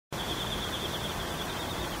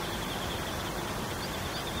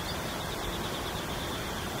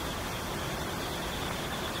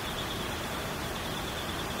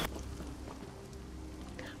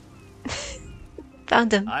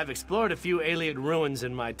Found him. I've explored a few alien ruins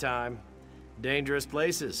in my time. Dangerous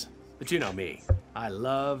places. But you know me. I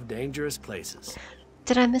love dangerous places.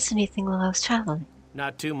 Did I miss anything while I was traveling?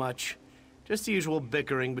 Not too much. Just the usual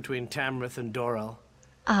bickering between Tamrith and Dorell.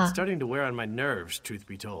 Ah. It's starting to wear on my nerves, truth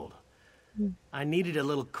be told. I needed a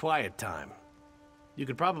little quiet time. You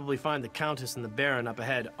could probably find the Countess and the Baron up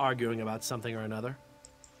ahead arguing about something or another.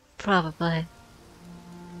 Probably.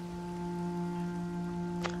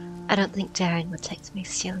 I don't think Darien would take to me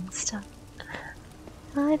stealing stuff.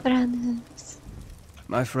 Hi, Verandis.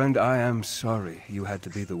 My friend, I am sorry you had to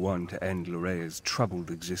be the one to end Lorea's troubled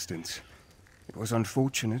existence. It was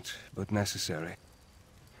unfortunate, but necessary.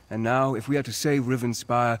 And now, if we are to save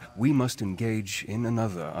Rivenspire, we must engage in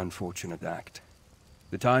another unfortunate act.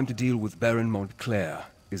 The time to deal with Baron Montclair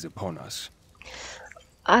is upon us.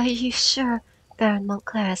 Are you sure Baron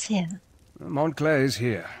Montclair is here? Montclair is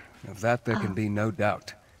here. Of that there can be no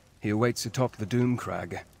doubt. He awaits atop the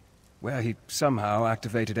Doomcrag, where he somehow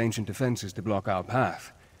activated ancient defenses to block our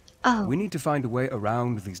path. Oh. We need to find a way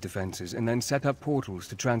around these defenses and then set up portals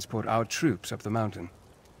to transport our troops up the mountain.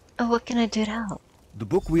 Oh, what can I do to help? The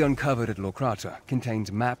book we uncovered at Lokrata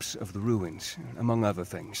contains maps of the ruins, among other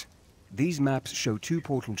things. These maps show 2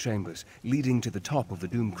 portal chambers leading to the top of the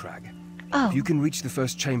Doomcrag. Oh. If you can reach the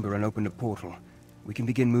first chamber and open a portal, we can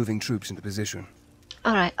begin moving troops into position.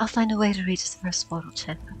 Alright, I'll find a way to reach the first portal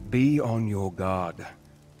chamber. Be on your guard.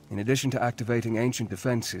 In addition to activating ancient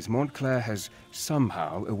defenses, Montclair has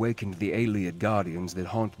somehow awakened the Ayleid guardians that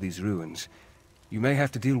haunt these ruins. You may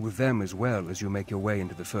have to deal with them as well as you make your way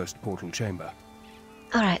into the first portal chamber.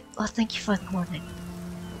 Alright, well thank you for the warning.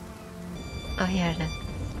 Oh, here it is.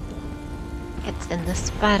 It's in the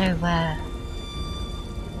spider web.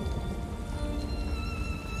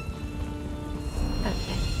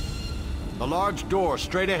 Okay. The large door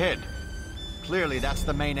straight ahead. Clearly that's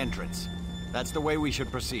the main entrance. That's the way we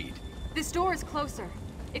should proceed. This door is closer.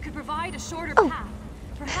 It could provide a shorter path.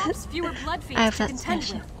 Perhaps fewer blood I have fiends to that contend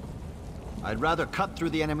special. with. I'd rather cut through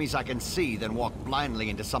the enemies I can see than walk blindly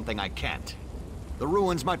into something I can't. The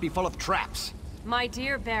ruins might be full of traps. My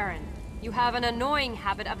dear Baron, you have an annoying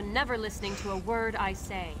habit of never listening to a word I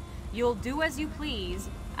say. You'll do as you please,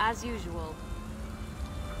 as usual.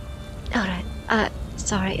 Alright,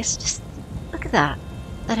 sorry, it's just... Look at that.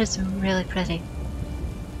 That is really pretty.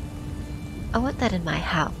 I want that in my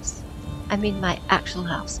house. I mean my actual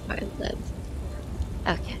house where I live.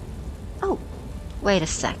 Okay. Oh, wait a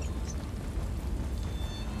second.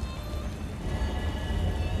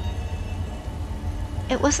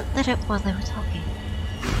 It wasn't lit up while they were talking.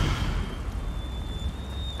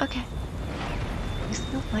 Okay. There's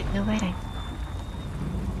no point in waiting.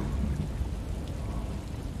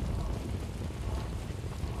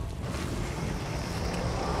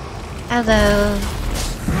 Hello.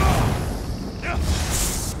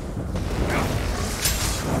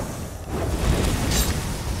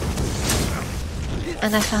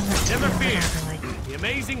 And I found that Never fear. The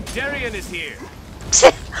amazing Darien is here.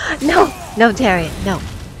 No! No, Darien, no.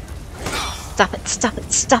 Stop it, stop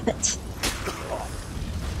it, stop it.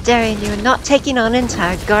 Darien, you're not taking on an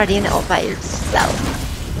entire Guardian all by yourself.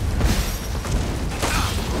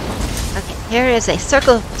 Okay, here is a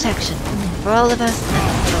circle of protection for all of us,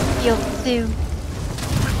 and you'll do.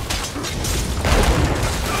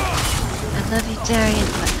 I love you, Darien,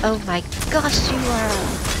 but oh my gosh, you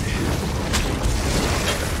are...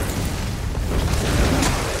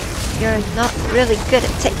 You're not really good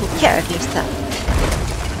at taking care of yourself.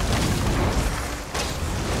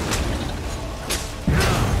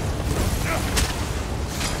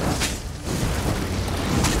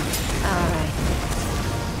 Alright.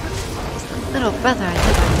 He's the little brother I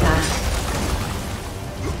never had.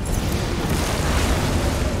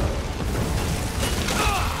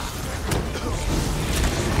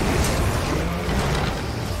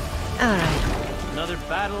 Alright. Another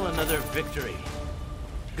battle, another victory.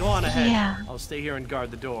 Go on ahead. Yeah. I'll stay here and guard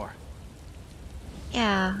the door.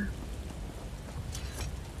 Yeah.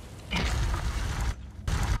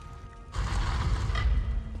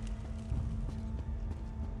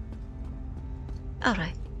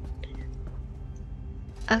 Alright.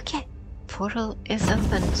 Okay. Portal is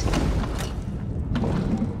opened.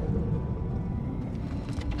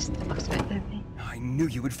 Just the box right there. I knew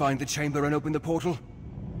you would find the chamber and open the portal.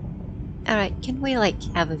 Alright, can we like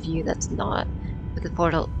have a view that's not with the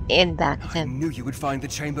portal in back of I him? knew you would find the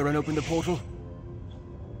chamber and open the portal.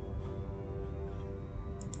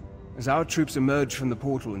 As our troops emerge from the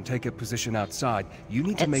portal and take a position outside, you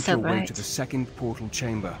need to make your way to the second portal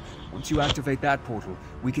chamber. Once you activate that portal,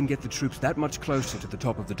 we can get the troops that much closer to the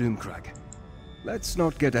top of the Doomcrag. Let's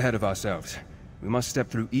not get ahead of ourselves. We must step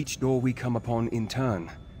through each door we come upon in turn.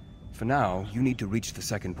 For now, you need to reach the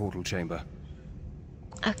second portal chamber.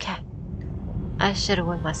 Okay. I should have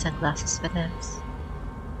worn my sunglasses for this.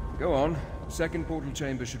 Go on. Second portal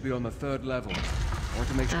chamber should be on the 3rd level. I want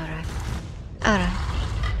to make sure... Alright. Alright.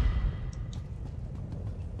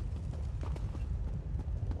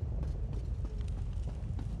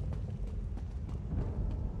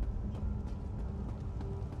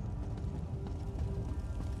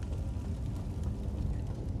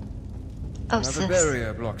 Oh, Another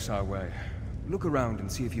barrier blocks our way. Look around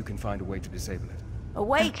and see if you can find a way to disable it.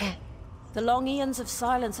 Awake! Okay. The long eons of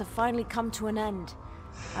silence have finally come to an end.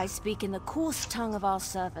 I speak in the coarse tongue of our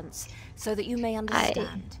servants, so that you may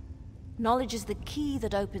understand. Knowledge is the key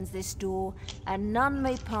that opens this door, and none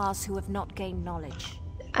may pass who have not gained knowledge.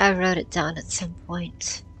 I wrote it down at some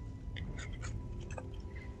point.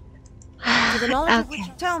 To the knowledge of Okay.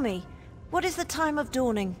 which... Tell me, what is the time of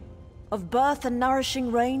dawning? Of birth and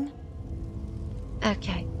nourishing rain?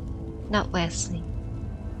 Okay. Not Wesley.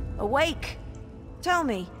 Awake! Tell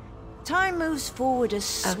me, time moves forward as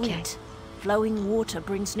sweet. Okay. Flowing water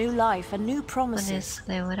brings new life and new promises.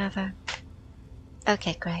 Honestly, whatever.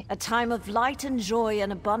 Okay, great. A time of light and joy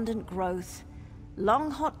and abundant growth.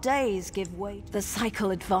 Long hot days give way. The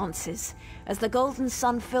cycle advances as the golden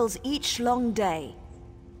sun fills each long day.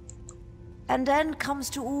 And end comes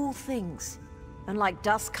to all things, and like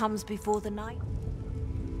dusk comes before the night.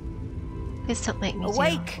 Please don't make me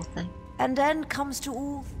Awake! do the whole thing. And end comes to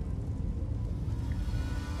all.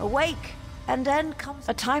 Awake! And end comes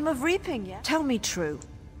a time of reaping, yeah? Tell me true.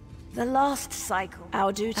 The last cycle.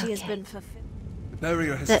 Our duty has Okay. been fulfilled. The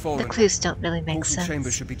barrier has The fallen. clues don't really make Portal sense.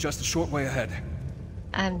 chamber should be just a short way ahead.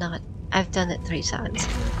 I'm not. I've done it 3 times.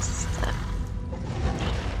 So.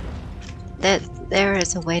 There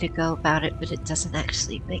is a way to go about it, but it doesn't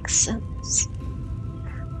actually make sense.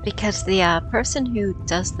 Because the person who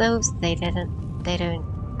does those, they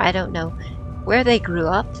don't, I don't know where they grew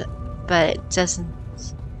up, but it doesn't,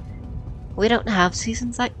 we don't have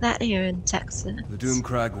seasons like that here in Texas. The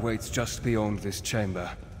Doomcrag waits just beyond this chamber.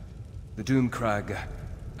 The Doomcrag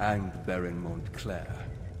and Baron Montclair.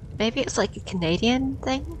 Maybe it's like a Canadian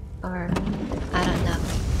thing, or I don't know.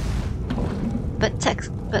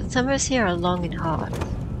 But summers here are long and hot,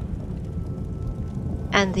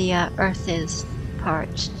 and the earth is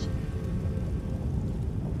parched.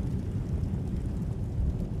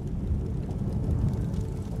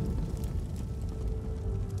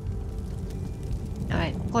 All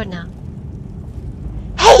right, for now.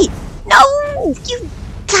 Hey, no, you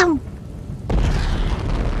dumb!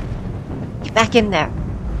 Get back in there.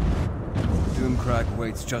 The Doomcrag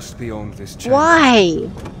waits just beyond this chamber. Why?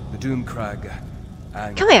 The Doomcrag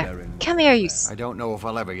and Come here. Baron Come here, you. I don't know if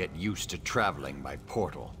I'll ever get used to traveling by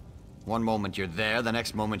portal. One moment you're there, the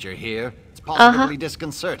next moment you're here. It's positively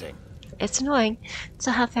disconcerting. It's annoying.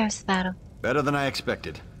 So how fares the battle? Better than I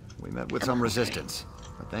expected. We met with some resistance,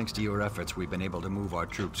 but thanks to your efforts, we've been able to move our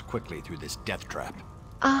troops quickly through this death trap.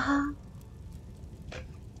 Uh-huh.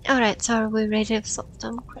 Alright, so are we ready to assault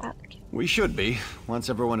Doomcrag? We should be, once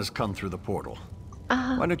everyone has come through the portal.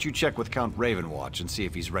 Uh-huh. Why don't you check with Count Ravenwatch and see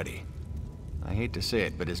if he's ready? I hate to say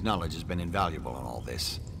it, but his knowledge has been invaluable in all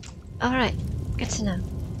this. Alright, good to know.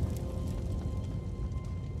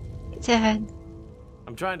 Go ahead.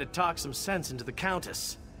 I'm trying to talk some sense into the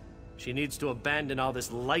Countess. She needs to abandon all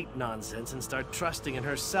this light nonsense and start trusting in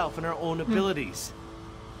herself and her own abilities.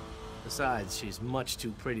 Besides, she's much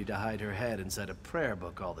too pretty to hide her head inside a prayer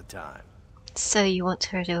book all the time. So you want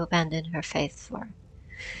her to abandon her faith for...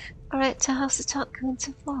 Alright, so how's the talk going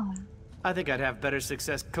so far? I think I'd have better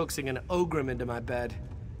success coaxing an Ogrim into my bed.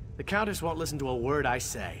 The Countess won't listen to a word I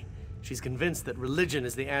say. She's convinced that religion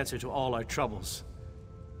is the answer to all our troubles.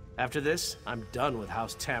 After this, I'm done with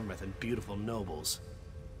House Tamrith and beautiful nobles.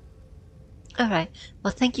 Alright,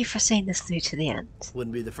 well thank you for seeing this through to the end.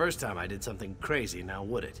 Wouldn't be the first time I did something crazy, now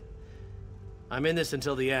would it? I'm in this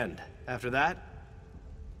until the end. After that,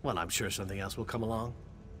 well, I'm sure something else will come along.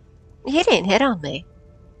 He didn't hit on me.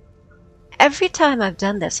 Every time I've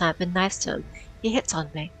done this and I've been nice to him, he hits on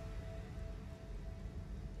me.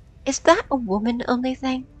 Is that a woman-only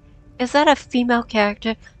thing? Is that a female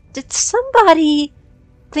character? Did somebody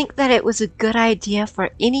think that it was a good idea for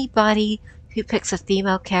anybody who picks a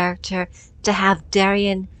female character to have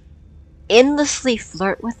Darien endlessly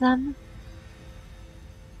flirt with them?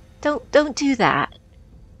 Don't do that.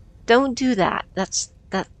 Don't do that. That's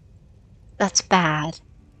bad.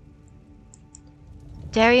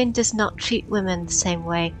 Darien does not treat women the same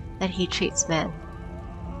way that he treats men.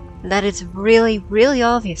 That is really, really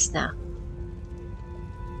obvious now.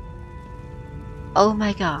 Oh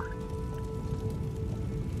my god.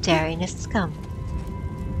 Darien is scum.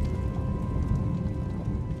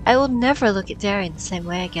 I will never look at Darien the same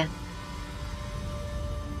way again.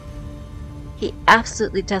 He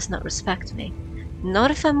absolutely does not respect me.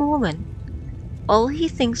 Not if I'm a woman. All he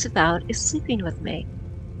thinks about is sleeping with me.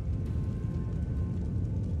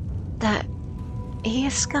 That he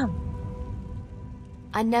is scum.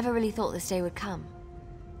 I never really thought this day would come.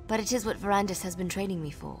 But it is what Verandis has been training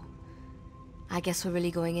me for. I guess we're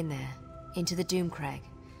really going in there. Into the Doomcrag.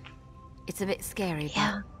 It's a bit scary,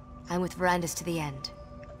 Yeah. but I'm with Verandis to the end.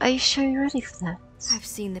 Are you sure you're ready for that? I've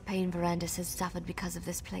seen the pain Verandis has suffered because of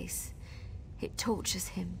this place. It tortures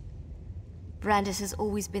him. Verandis has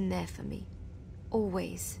always been there for me.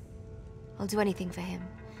 Always. I'll do anything for him.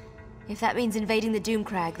 If that means invading the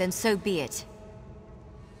Doomcrag, then so be it.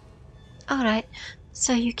 Alright,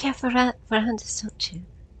 so you care for Verandis, don't you?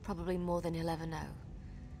 Probably more than he'll ever know.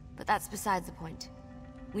 But that's besides the point.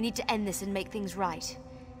 We need to end this and make things right.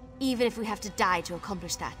 Even if we have to die to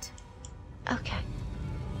accomplish that. Okay.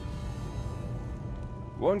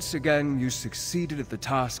 Once again, you succeeded at the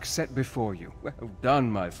task set before you. Well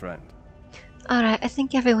done, my friend. Alright, I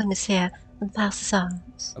think everyone is here and passes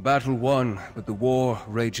arms. A battle won, but the war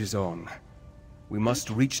rages on. We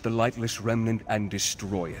must reach the lightless remnant and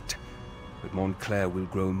destroy it. But Montclair will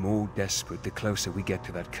grow more desperate the closer we get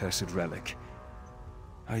to that cursed relic.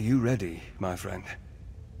 Are you ready, my friend?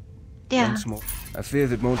 Yeah. Once more. I fear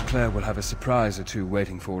that Montclair will have a surprise or two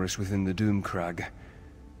waiting for us within the Doomcrag.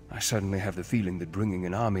 I suddenly have the feeling that bringing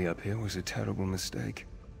an army up here was a terrible mistake.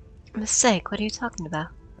 Mistake? What are you talking about?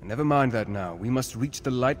 Never mind that now. We must reach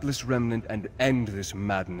the lightless remnant and end this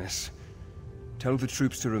madness. Tell the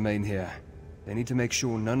troops to remain here. They need to make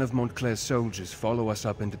sure none of Montclair's soldiers follow us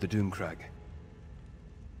up into the Doomcrag.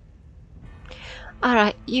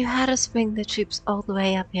 Alright, you had us bring the troops all the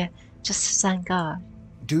way up here just to stand guard.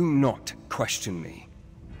 Do not question me.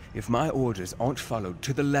 If my orders aren't followed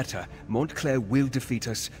to the letter, Montclair will defeat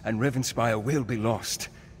us and Rivenspire will be lost.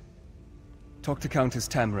 Talk to Countess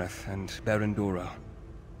Tamrith and Baron Dorell.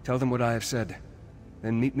 Tell them what I have said.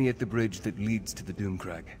 Then meet me at the bridge that leads to the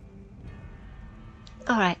Doomcrag.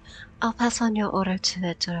 Alright, I'll pass on your order to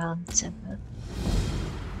Dorell and Tamrith.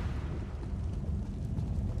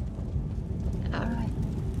 Alright.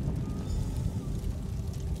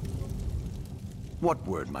 What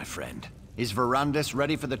word, my friend? Is Verandis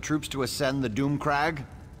ready for the troops to ascend the Doomcrag?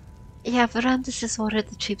 Yeah, Verandis has ordered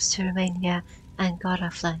the troops to remain here and guard our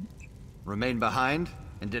flank. Remain behind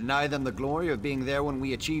and deny them the glory of being there when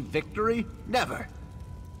we achieve victory? Never!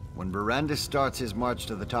 When Verandis starts his march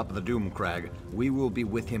to the top of the Doomcrag, we will be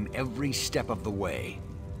with him every step of the way.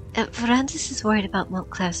 Verandis is worried about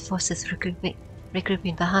Montclair's forces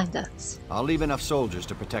regrouping behind us. I'll leave enough soldiers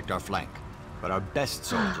to protect our flank, but our best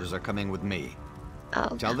soldiers are coming with me.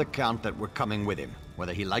 Oh, Tell the Count that we're coming with him,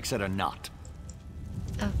 whether he likes it or not.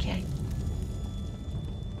 okay.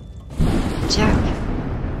 Jerk.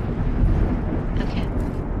 Okay.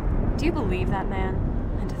 Do you believe that man?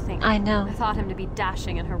 And to think, I know. I thought him to be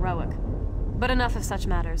dashing and heroic. But enough of such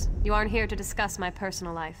matters. You aren't here to discuss my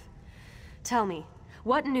personal life. Tell me,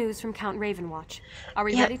 what news from Count Ravenwatch? Are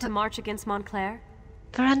we ready to march against Montclair?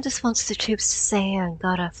 Verandis wants the troops to stay here and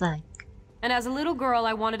guard our flank. And as a little girl,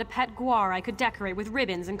 I wanted a pet guar I could decorate with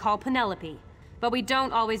ribbons and call Penelope. But we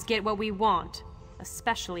don't always get what we want,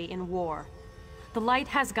 especially in war. The light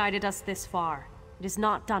has guided us this far. It is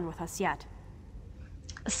not done with us yet.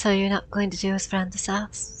 So you're not going to do as Verandis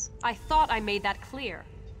asks? I thought I made that clear.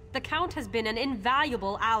 The Count has been an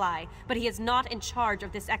invaluable ally, but he is not in charge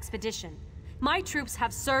of this expedition. My troops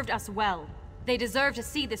have served us well. They deserve to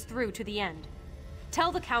see this through to the end.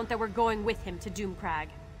 Tell the Count that we're going with him to Doomcrag.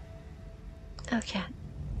 Okay.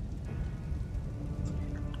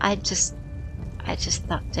 I just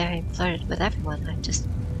thought Darien flirted with everyone. I just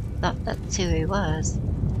thought that's who he was.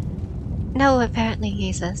 No, apparently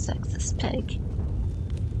he's a sexist pig.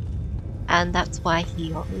 And that's why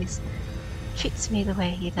he always treats me the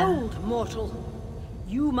way he does. Hold, mortal.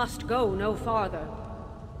 You must go no farther.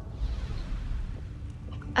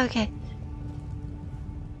 Okay.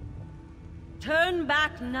 Turn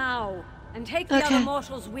back now, and take the other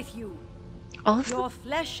mortals with you. All of them? Your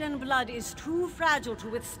flesh and blood is too fragile to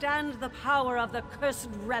withstand the power of the cursed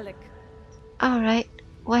relic. Alright.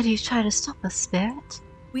 Why do you try to stop us, Spirit?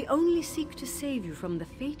 We only seek to save you from the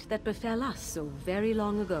fate that befell us so very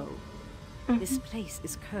long ago. This place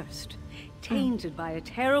is cursed, tainted by a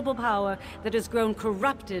terrible power that has grown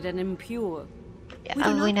corrupted and impure. We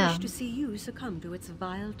do not wish to see you succumb to its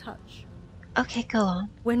vile touch. Okay, go on.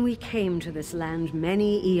 When we came to this land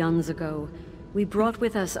many eons ago, we brought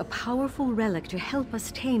with us a powerful relic to help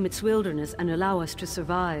us tame its wilderness and allow us to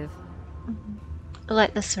survive.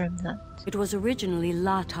 Like this remnant. It was originally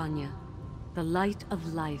La Tanya, The light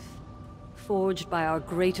of life, forged by our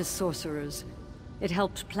greatest sorcerers. It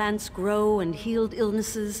helped plants grow and healed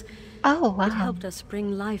illnesses. Oh, wow. It helped us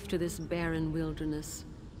bring life to this barren wilderness.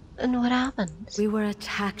 And what happened? We were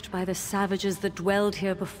attacked by the savages that dwelled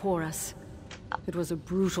here before us. It was a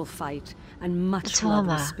brutal fight, and much blood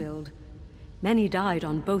was spilled. Many died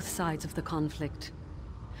on both sides of the conflict.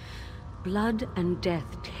 Blood and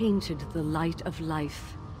death tainted the light of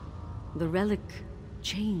life. The relic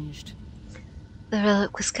changed. The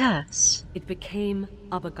relic was cursed. It became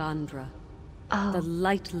Abagandra, the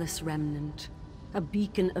lightless remnant, a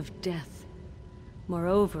beacon of death.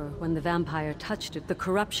 Moreover, when the vampire touched it, the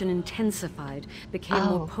corruption intensified, became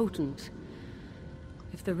more potent.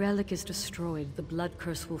 If the relic is destroyed, the blood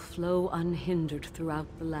curse will flow unhindered throughout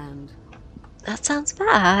the land. That sounds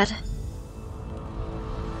bad.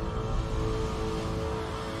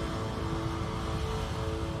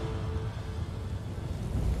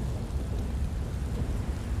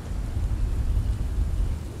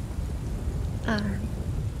 I'm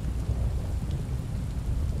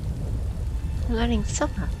learning so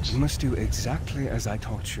much. You must do exactly as I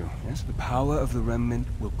taught you. Yes, the power of the remnant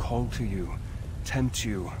will call to you, tempt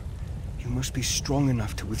you. You must be strong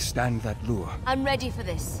enough to withstand that lure. I'm ready for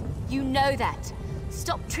this. You know that.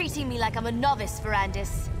 Stop treating me like I'm a novice,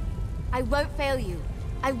 Verandis. I won't fail you.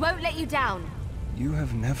 I won't let you down. You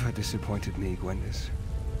have never disappointed me, Gwendis.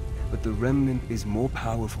 But the remnant is more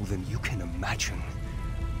powerful than you can imagine.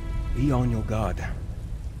 Be on your guard.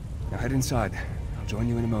 Now head inside. I'll join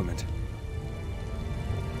you in a moment.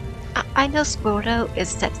 I know Skordo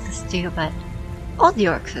is sexist too, but all the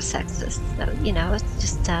orcs are sexist, so, you know, it's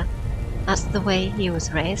just, that's the way he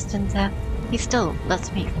was raised, and, he still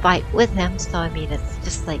lets me fight with him, so I mean, it's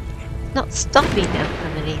just like, not stopping him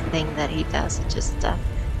from anything that he does, it's just,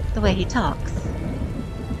 the way he talks.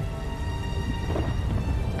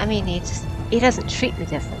 I mean, he doesn't treat me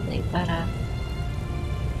differently, but,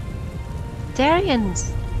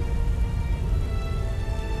 Darien's,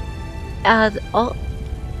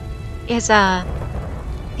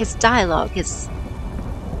 his dialogue is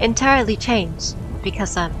entirely changed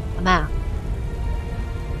because I'm a man.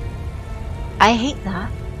 I hate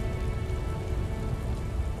that.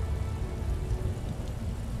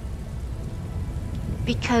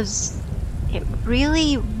 Because it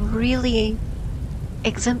really, really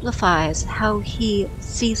exemplifies how he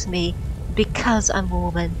sees me because I'm a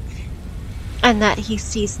woman, and that he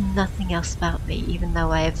sees nothing else about me, even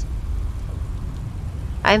though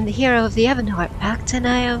I'm the hero of the Evanhort Pact, and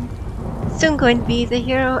I am soon going to be the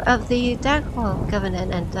hero of the Darkwall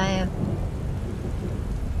Covenant, and I am...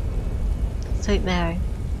 Sweet Mary.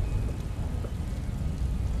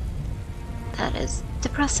 That is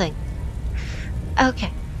depressing.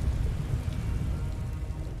 Okay.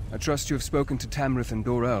 I trust you have spoken to Tamrith and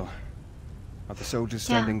Dorell. Are the soldiers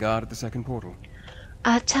standing guard at the second portal?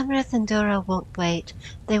 Tamrith and Dorell won't wait.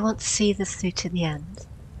 They want to see this through to the end.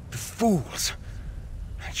 The fools!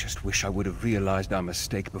 I just wish I would have realized our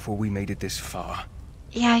mistake before we made it this far.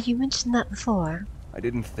 Yeah, you mentioned that before. I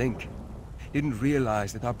didn't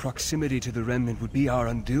realize that our proximity to the Remnant would be our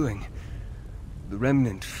undoing. The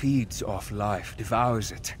Remnant feeds off life,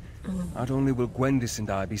 devours it. Not only will Gwendis and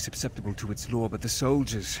I be susceptible to its lore, but the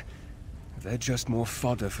soldiers, they're just more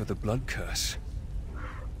fodder for the blood curse.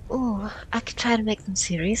 Ooh, I could try to make them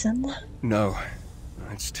see reason. No,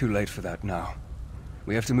 it's too late for that now.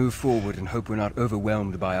 We have to move forward and hope we're not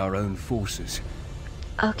overwhelmed by our own forces.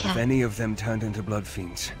 Okay. If any of them turned into blood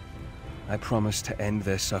fiends, I promise to end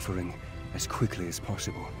their suffering as quickly as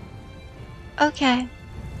possible. Okay.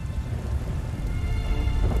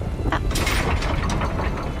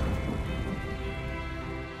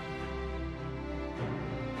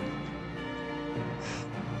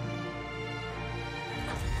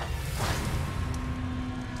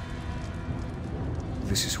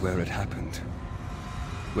 This is where it happened.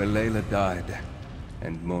 Where Layla died,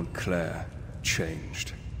 and Montclair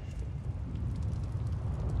changed.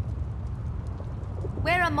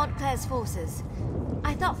 Where are Montclair's forces?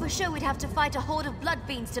 I thought for sure we'd have to fight a horde of blood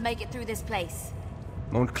fiends to make it through this place.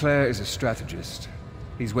 Montclair is a strategist.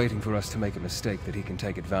 He's waiting for us to make a mistake that he can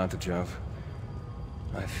take advantage of.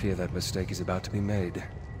 I fear that mistake is about to be made.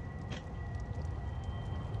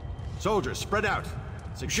 Soldiers, spread out.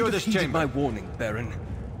 Secure this heeded chamber. my warning, Baron.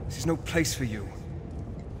 This is no place for you.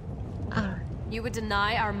 You would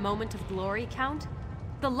deny our moment of glory, Count?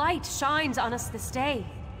 The light shines on us this day.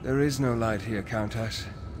 There is no light here, Countess.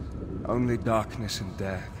 Only darkness and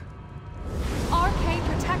death. RK,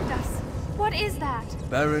 protect us. What is that?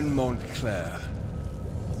 Baron Montclair.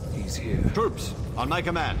 He's here. Troops, on my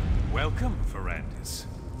command. Welcome, Verandis.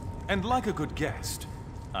 And like a good guest,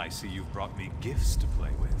 I see you've brought me gifts to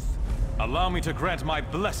play with. Allow me to grant my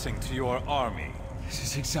blessing to your army. This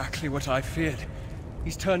is exactly what I feared.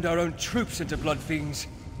 He's turned our own troops into blood fiends.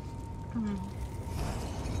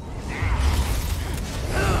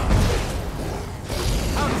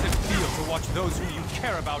 How does it feel to watch those who you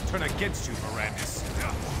care about turn against you, Verandis?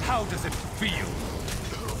 How does it feel?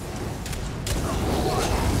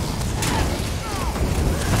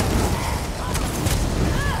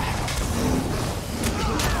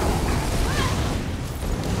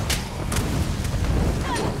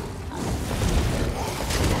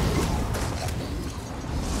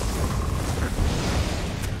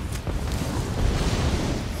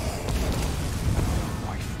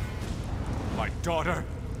 Daughter,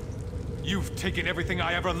 you've taken everything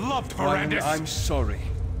I ever loved, Verandis! I'm sorry.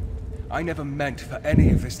 I never meant for any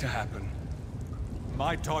of this to happen.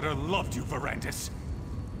 My daughter loved you, Verandis.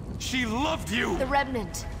 She loved you! The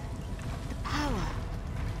Remnant. The power.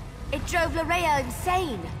 It drove Loraya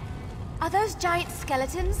insane. Are those giant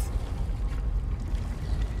skeletons?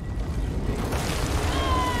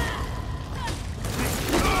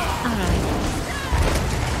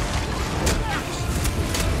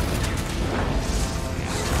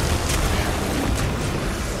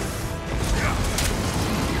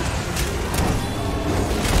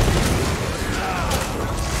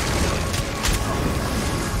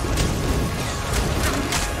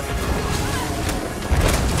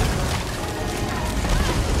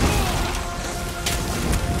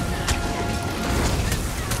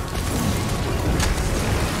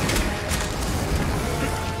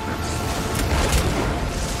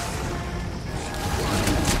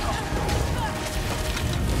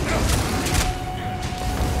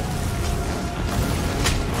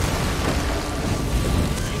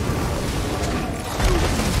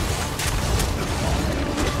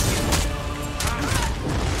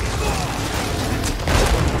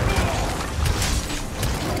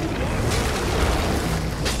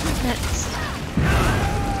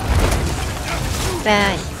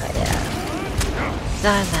 There you go, yeah.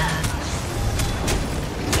 Done that.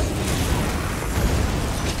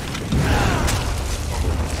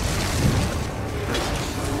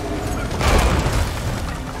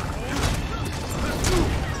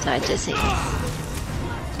 Sorry, Jesse.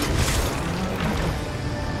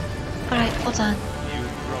 Alright, hold on.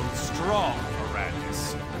 You've grown strong,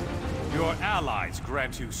 Verandis. Your allies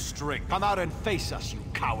grant you strength. Come out and face us, you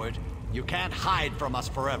coward. You can't hide from us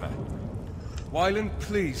forever. Wyland,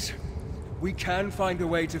 please. We can find a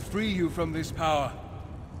way to free you from this power.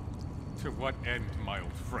 To what end, my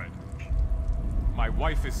old friend? My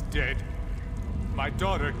wife is dead. My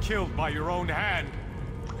daughter killed by your own hand.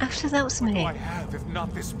 Actually, that was What me. do I have if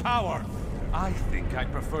not this power? I think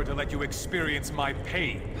I'd prefer to let you experience my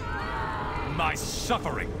pain. My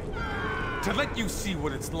suffering. To let you see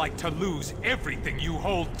what it's like to lose everything you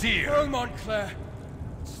hold dear. No, Montclair.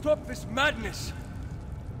 Stop this madness.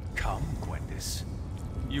 Come, Gwendis.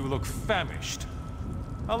 You look famished.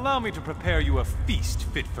 Allow me to prepare you a feast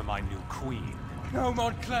fit for my new queen. No,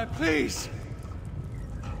 Montclair, please!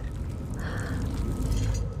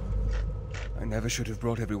 I never should have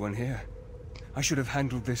brought everyone here. I should have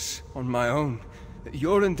handled this on my own.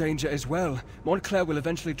 You're in danger as well. Montclair will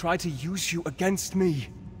eventually try to use you against me.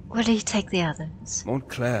 Will he take the others?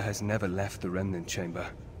 Montclair has never left the Remnant Chamber.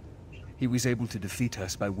 He was able to defeat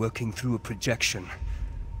us by working through a projection.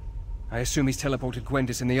 I assume he's teleported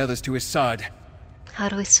Gwendis and the others to his side. How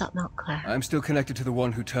do we stop Montclair? I'm still connected to the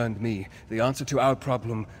one who turned me. The answer to our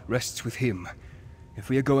problem rests with him. If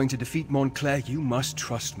we are going to defeat Montclair, you must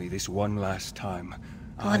trust me this one last time.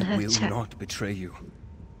 I will not betray you.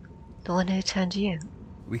 The one who turned you?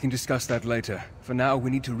 We can discuss that later. For now, we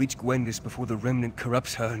need to reach Gwendis before the Remnant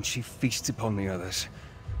corrupts her and she feasts upon the others.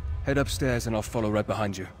 Head upstairs and I'll follow right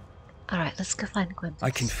behind you. Alright, let's go find Gwendis. I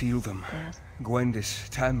can feel them. Gwendis,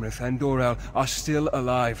 Tamrith, and Dorell are still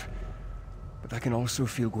alive. But I can also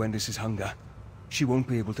feel Gwendis' hunger. She won't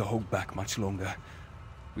be able to hold back much longer.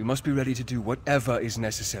 We must be ready to do whatever is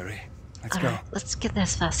necessary. Let's go. Let's get there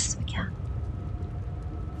as fast as we can.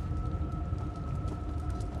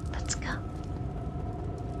 Let's go.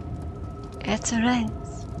 It's a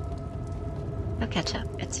race. We'll catch up.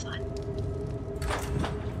 It's fine.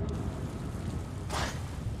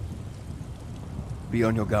 Be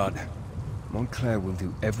on your guard. Montclair will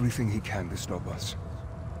do everything he can to stop us.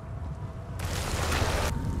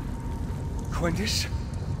 Gwendis?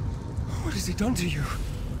 What has he done to you?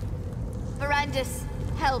 Verandis,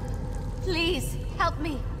 help. Please, help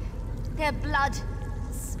me. Their blood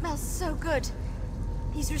smells so good.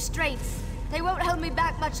 These restraints, they won't hold me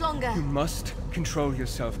back much longer. You must control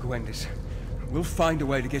yourself, Gwendis. We'll find a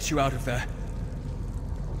way to get you out of there.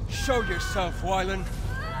 Show yourself, Wylan.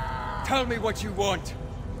 Tell me what you want.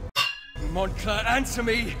 Montclair, answer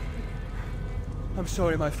me! I'm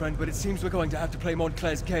sorry, my friend, but it seems we're going to have to play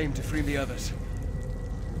Montclair's game to free the others.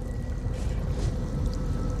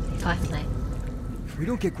 Finally. If we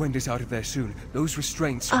don't get Gwendis out of there soon, those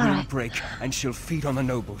restraints will break, and she'll feed on the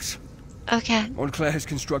nobles. Okay. Montclair has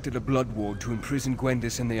constructed a blood ward to imprison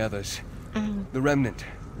Gwendis and the others. The Remnant,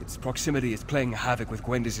 its proximity is playing havoc with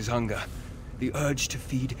Gwendis' hunger. The urge to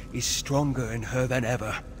feed is stronger in her than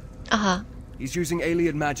ever. He's using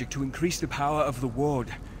alien magic to increase the power of the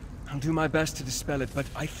ward. I'll do my best to dispel it, but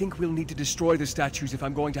I think we'll need to destroy the statues if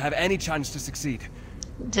I'm going to have any chance to succeed.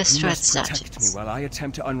 Destroy the You must protect me statues. while I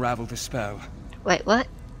attempt to unravel the spell. Wait, what?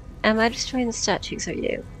 Am I destroying the statues or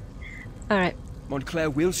you? Alright.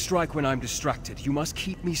 Montclair will strike when I'm distracted. You must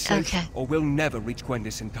keep me safe, or we'll never reach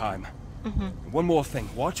Gwendis in time. One more thing.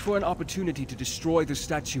 Watch for an opportunity to destroy the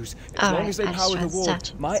statues. As long as they power the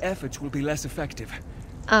ward, my efforts will be less effective.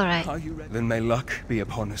 Alright. Are you ready? Then may luck be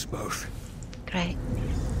upon us both. Great.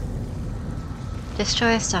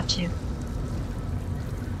 Destroy a statue.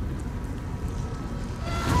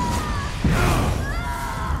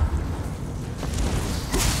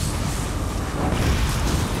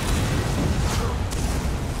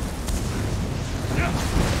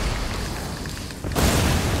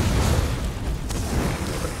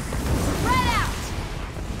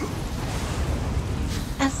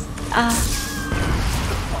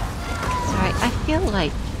 Sorry, I feel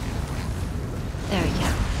like... There we go.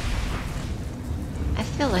 I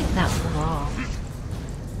feel like that wall.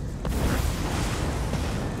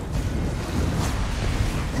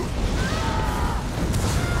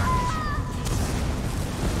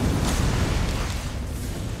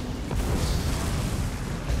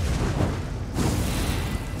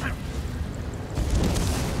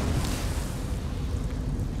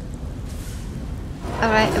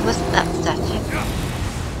 Alright, it wasn't that statue.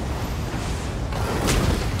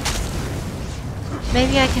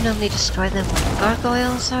 Maybe I can only destroy them when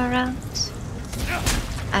gargoyles are around?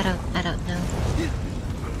 I don't know.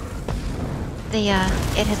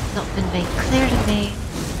 It has not been made clear to me.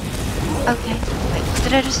 Okay, wait,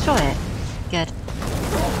 did I destroy it? Good.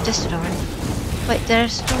 Destroy. Wait, did I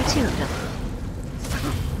destroy two of them?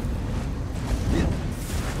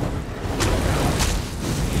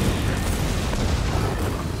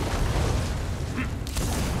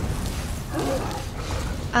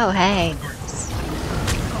 Oh, hey, nice.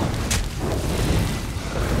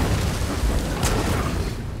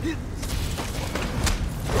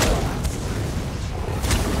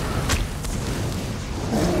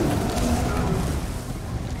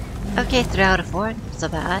 Okay, 3 out of 4, not so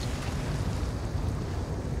bad.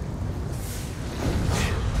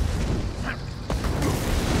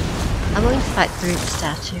 I'm going to fight through the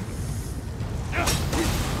statue.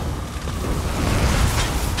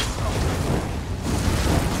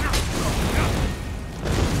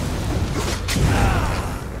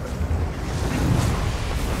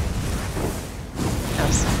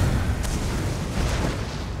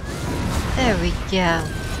 There we go.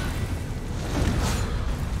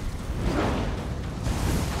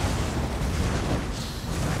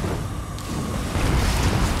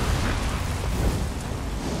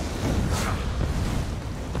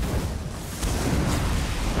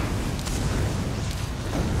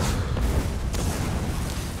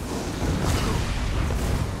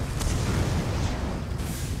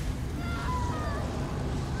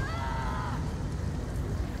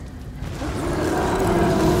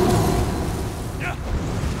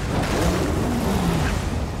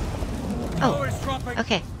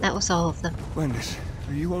 Okay, that was all of them. Gwendis,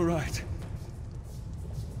 are you alright?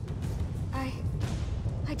 I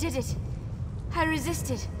did it. I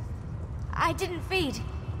resisted. I didn't feed.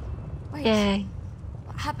 Wait. Yay.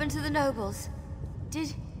 What happened to the nobles?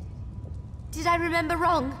 Did I remember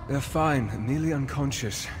wrong? They're fine, nearly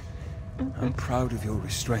unconscious. I'm proud of your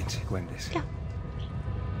restraint, Gwendis. Yeah.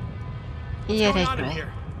 What's Yeah, going that's on in right.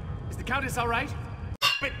 here? Is the Countess alright?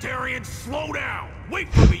 Darien, slow down! Wait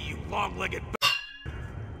for me, you long-legged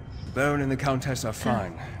The Baron and the Countess are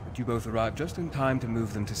fine, but you both arrived just in time to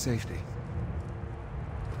move them to safety.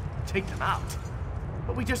 Take them out?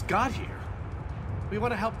 But we just got here. We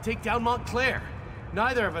want to help take down Montclair.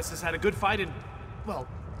 Neither of us has had a good fight in... well,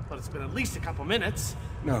 it's been at least a couple minutes.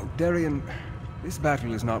 No, Darien, this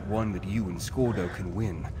battle is not one that you and Skordo can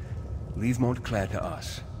win. Leave Montclair to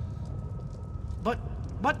us. But...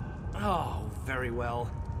 oh, very well.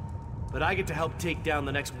 But I get to help take down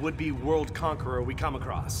the next would-be world conqueror we come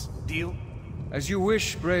across. Deal? As you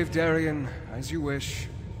wish, brave Darien, as you wish.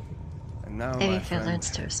 And now, Maybe my if he friend,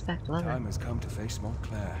 learns to respect women. time has come to face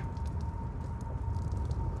Montclair.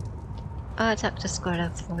 talk to Skordo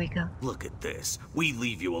before we go. Look at this. We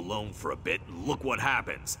leave you alone for a bit, and look what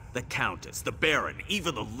happens. The Countess, the Baron,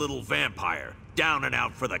 even the little vampire, down and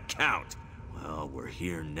out for the Count. Well, we're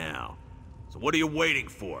here now. So what are you waiting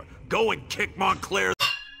for? Go and kick Montclair.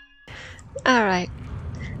 Alright.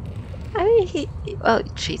 I mean, he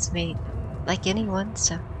treats me like anyone,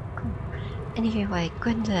 so cool. Anyway,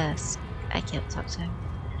 Gwendis. I can't talk to him.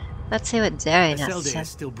 Let's see what Darien has to say. is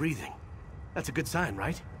still breathing. That's a good sign,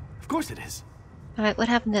 right? Of course it is. Alright, what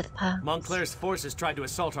happened to the pass? Montclair's forces tried to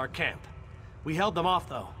assault our camp. We held them off,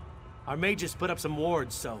 though. Our mages put up some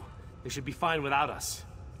wards, so they should be fine without us.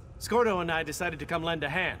 Skordo and I decided to come lend a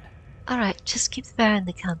hand. Alright, just keep the Baron and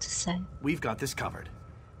the Countess safe. We've got this covered.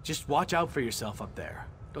 Just watch out for yourself up there.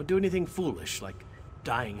 Don't do anything foolish, like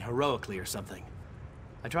dying heroically or something.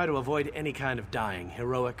 I try to avoid any kind of dying,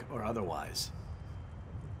 heroic or otherwise.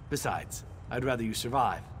 Besides, I'd rather you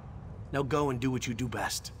survive. Now go and do what you do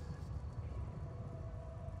best.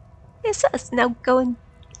 It says, now go and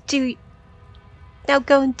do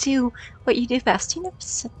what you do best. You never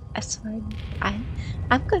said a sword.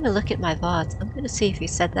 I'm going to look at my VODs. I'm going to see if you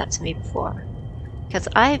said that to me before. Because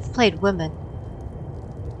I've played women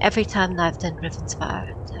every time that I've done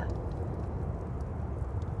Rivenspire.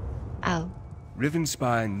 Oh.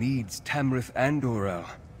 Rivenspire needs Tamrith and Dorell.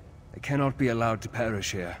 They cannot be allowed to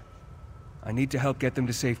perish here. I need to help get them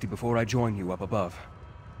to safety before I join you up above.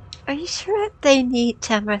 Are you sure they need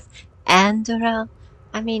Tamrith and Dorell?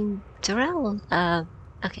 I mean, Dorell,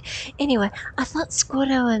 okay. Anyway, I thought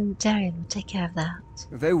Skordo and Darien would take care of that.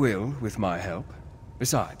 They will, with my help.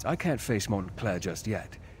 Besides, I can't face Montclair just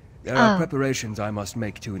yet. There are preparations I must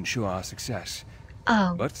make to ensure our success.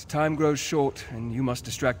 Oh. But time grows short, and you must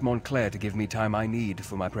distract Montclair to give me time I need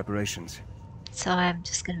for my preparations. So I'm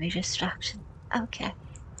just gonna be a distraction. Okay.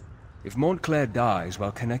 If Montclair dies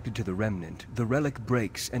while connected to the Remnant, the relic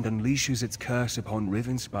breaks and unleashes its curse upon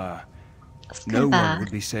Rivenspire. No one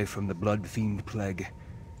would be safe from the Blood Fiend Plague.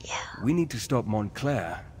 Yeah. We need to stop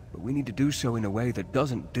Montclair, but we need to do so in a way that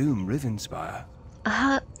doesn't doom Rivenspire.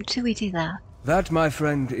 How do we do that? That, my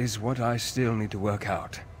friend, is what I still need to work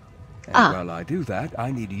out. And while I do that,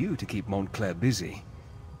 I need you to keep Montclair busy.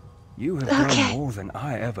 You have done more than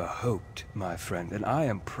I ever hoped, my friend, and I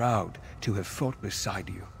am proud to have fought beside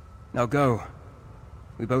you. Now go.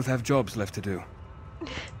 We both have jobs left to do.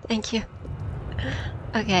 Thank you.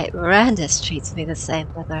 Okay, Verandis treats me the same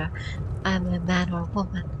whether I'm a man or a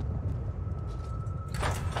woman.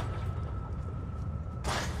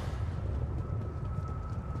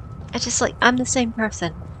 I'm the same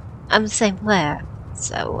person. I'm the same player.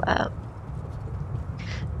 So,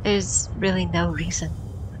 there's really no reason.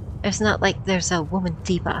 It's not like there's a woman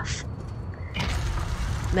debuff.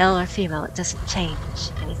 Male or female, it doesn't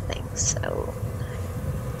change anything, so...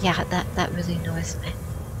 Yeah, that really annoys me.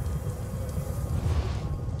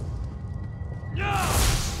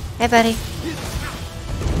 Hey, buddy.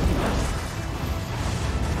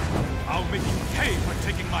 I'll make you pay for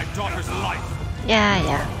taking my daughter's life.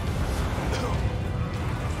 Yeah.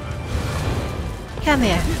 Come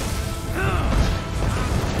here.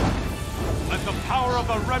 Let the power of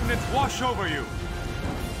the Remnant wash over you.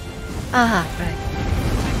 Right.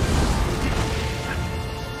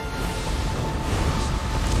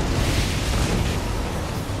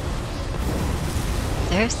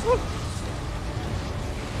 Seriously?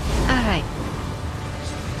 Alright.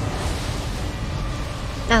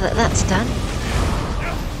 Now that that's done.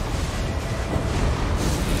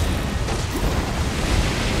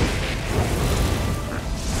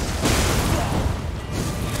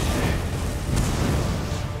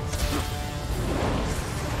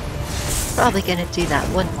 Probably gonna do that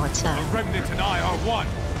one more time. The Remnant and I are one.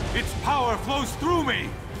 Its power flows through me.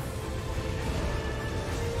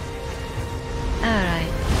 Alright.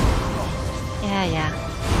 Yeah.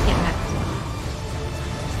 Get wrecked.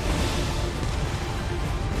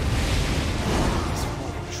 These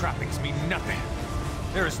mortal trappings mean nothing.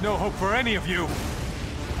 There is no hope for any of you.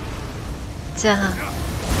 Duh.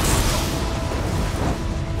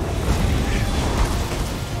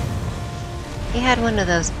 He had one of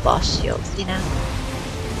those boss shields, you know?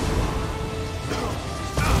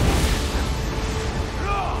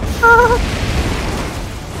 Oh.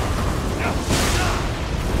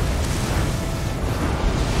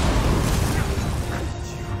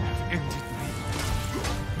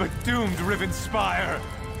 The doomed Rivenspire!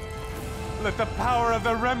 Let the power of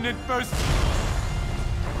the Remnant burst!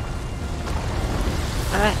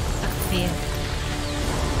 Alright, suck for you.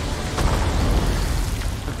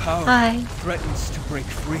 The power threatens to break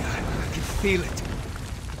free. I can feel it.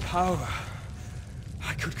 The power.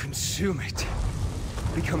 I could consume it.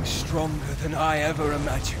 Become stronger than I ever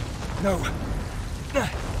imagined. No.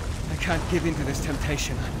 I can't give in to this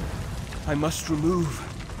temptation. I must remove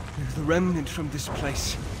the remnant from this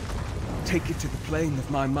place. Take it to the plane of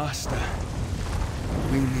my master.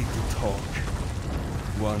 We need to talk.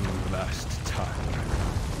 One last time.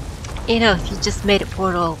 You know, if you just made a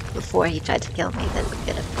portal before he tried to kill me, then we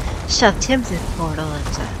could have shoved him through the portal and...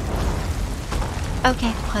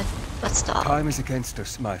 Okay, fine. Let's talk. Time is against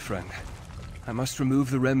us, my friend. I must remove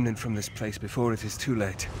the remnant from this place before it is too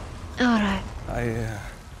late. Alright.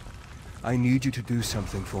 I need you to do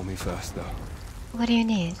something for me first, though. What do you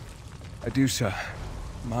need? Adusa,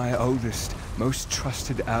 my oldest, most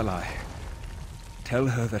trusted ally. Tell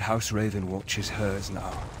her that House Ravenwatch is hers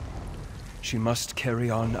now. She must carry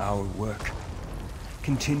on our work.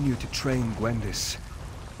 Continue to train Gwendis,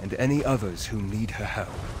 and any others who need her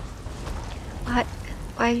help. Why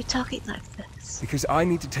are you talking like this? Because I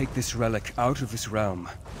need to take this relic out of this realm.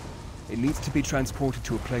 It needs to be transported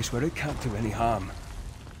to a place where it can't do any harm.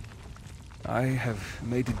 I have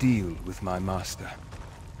made a deal with my master.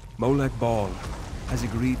 Molag Bal has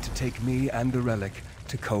agreed to take me and the relic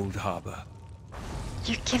to Cold Harbor.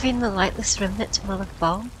 You're giving the lightless remnant to Molag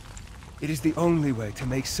Bal? It is the only way to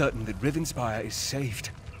make certain that Rivenspire is saved.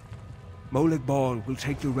 Molag Bal will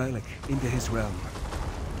take the relic into his realm.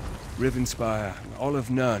 Rivenspire, all of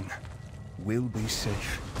Nern, will be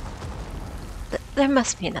safe. There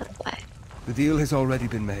must be another way. The deal has already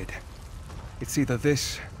been made. It's either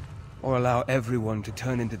this, or allow everyone to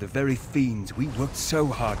turn into the very fiends we worked so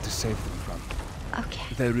hard to save them from.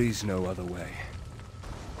 Okay. There is no other way.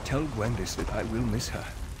 Tell Gwendis that I will miss her.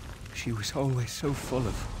 She was always so full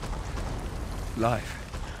of life.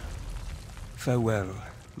 Farewell,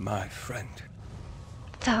 my friend.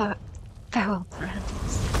 Farewell,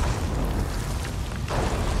 Verandis.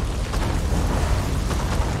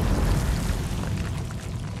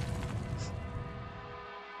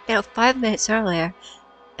 You know, 5 minutes earlier,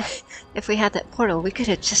 if we had that portal, we could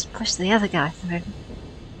have just pushed the other guy through.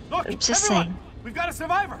 Look, I'm just everyone, saying. We've got a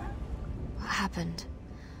survivor! What happened?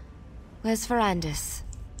 Where's Verandis?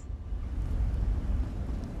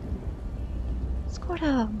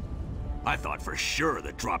 Skordo. I thought for sure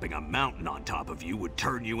that dropping a mountain on top of you would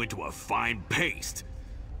turn you into a fine paste.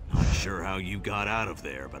 Not sure how you got out of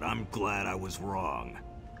there, but I'm glad I was wrong.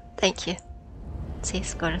 Thank you. See,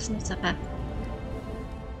 Skordo's not so bad.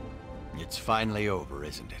 It's finally over,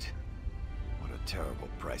 isn't it? What a terrible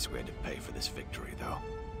price we had to pay for this victory, though.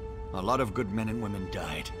 A lot of good men and women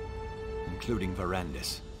died, including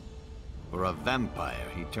Verandis. For a vampire,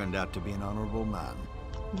 he turned out to be an honorable man.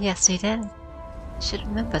 Yes, he did. Should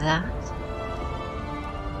remember that.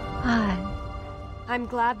 Hi. I'm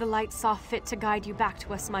glad the light saw fit to guide you back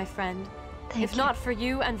to us, my friend. If not for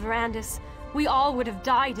you and Verandis, we all would have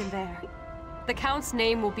died in there. The Count's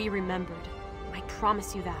name will be remembered. I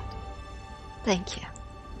promise you that. Thank you.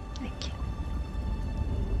 Thank you.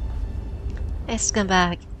 Hey,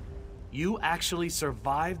 scumbag. You actually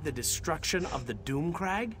survived the destruction of the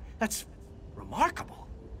Doomcrag? That's remarkable.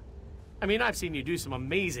 I mean, I've seen you do some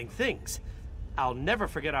amazing things. I'll never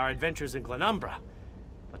forget our adventures in Glenumbra.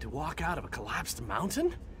 But to walk out of a collapsed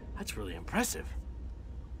mountain? That's really impressive.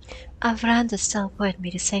 Verandis teleported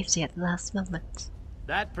me to safety at the last moment.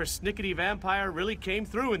 That persnickety vampire really came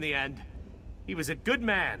through in the end. He was a good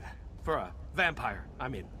man. For a vampire, I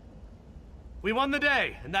mean. We won the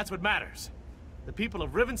day, and that's what matters. The people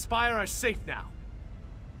of Rivenspire are safe now.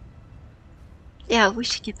 Yeah, we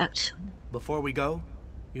should get back to Shornhelm. Before we go,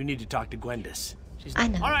 you need to talk to Gwendis. I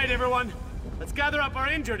know. All right, everyone. Let's gather up our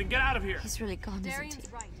injured and get out of here. He's really gone, isn't he?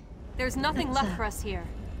 Darien's right. There's nothing left for us here.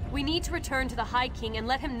 We need to return to the High King and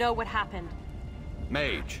let him know what happened.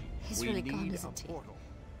 Mage, He's we really need gone, a isn't he? portal.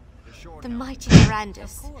 The mighty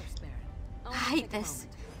Verandis. I hate this.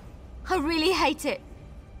 I really hate it.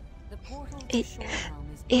 The portal to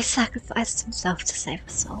Shornhelm is He sacrificed himself to save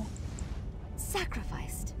us all.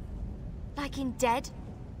 Sacrificed? Like in dead?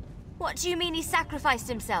 What do you mean he sacrificed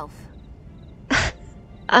himself?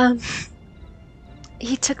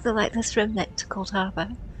 He took the lightless remnant to Cold Harbor.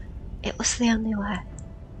 It was the only way.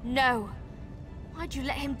 No. Why'd you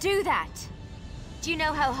let him do that? Do you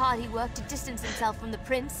know how hard he worked to distance himself from the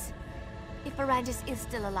prince? If Verandis is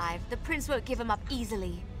still alive, the prince won't give him up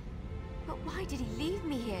easily. But why did he leave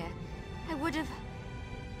me here?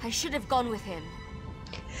 I should have gone with him.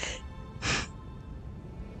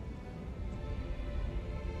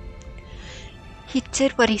 He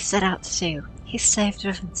did what he set out to do. He saved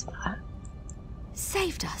Rivenspire.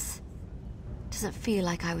 Saved us? Doesn't feel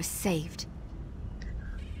like I was saved.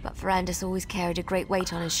 But Verandis always carried a great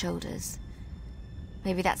weight on his shoulders.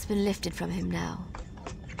 Maybe that's been lifted from him now.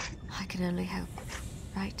 I can only hope,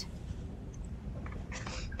 right?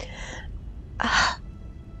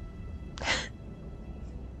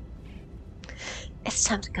 It's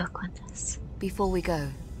time to go, Gwendis. Before we go,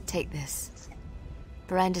 take this.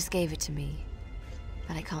 Verandis gave it to me,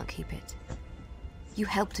 but I can't keep it. You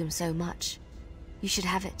helped him so much. You should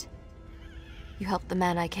have it. You helped the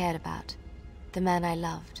man I cared about, the man I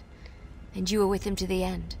loved, and you were with him to the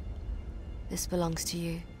end. This belongs to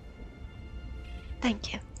you.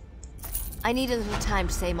 Thank you. I need a little time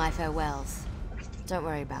to say my farewells. Don't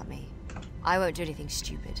worry about me. I won't do anything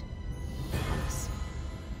stupid. I promise.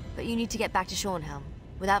 But you need to get back to Shornhelm.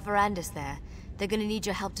 Without Verandis there, they're gonna need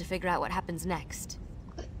your help to figure out what happens next.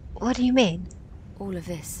 What do you mean? All of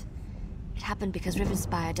this. It happened because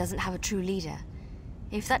Rivenspire doesn't have a true leader.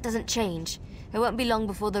 If that doesn't change, it won't be long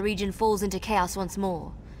before the region falls into chaos once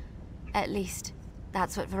more. At least,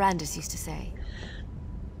 that's what Verandis used to say.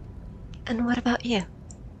 And what about you?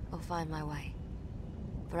 I'll find my way.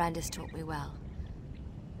 Verandis taught me well.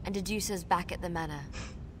 And Dedusa's back at the manor.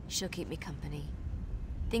 She'll keep me company.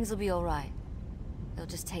 Things will be alright. It'll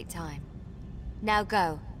just take time. Now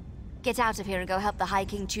go. Get out of here and go help the High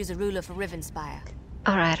King choose a ruler for Rivenspire.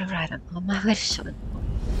 Alright, I'm on my way to Shornhelm.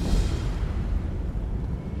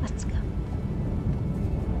 Let's go.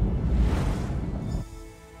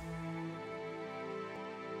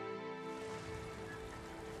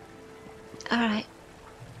 Alright.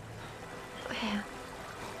 Where?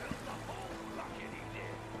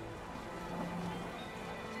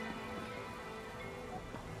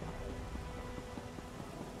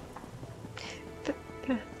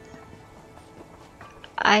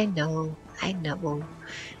 I know.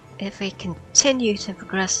 If we continue to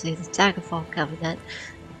progress through the Daggerfall Covenant,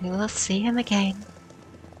 we will see him again.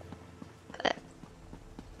 But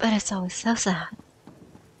it's always so sad.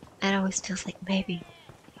 It always feels like maybe,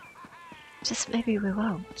 just maybe we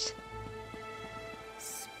won't.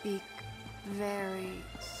 Speak very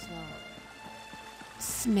slow.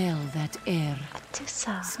 Smell that air.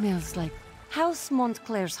 Adusa. Smells like House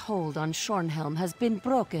Montclair's hold on Shornhelm has been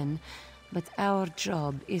broken, but our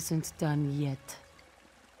job isn't done yet.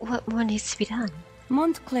 What more needs to be done?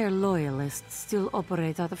 Montclair loyalists still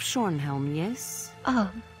operate out of Shornhelm, yes? Oh.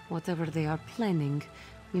 Whatever they are planning,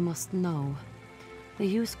 we must know. They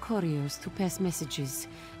use couriers to pass messages,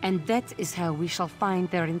 and that is how we shall find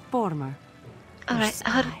their informer. Alright,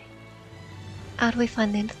 how do we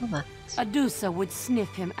find the informer? Adusa would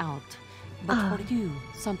sniff him out. But for you,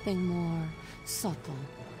 something more subtle.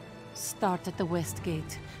 Start at the west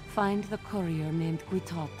gate. Find the courier named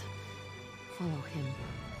Guitot. Follow him.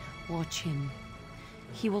 Watch him.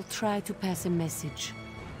 He will try to pass a message.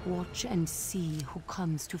 Watch and see who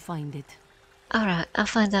comes to find it. Alright, I'll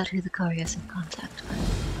find out who the courier's in contact with.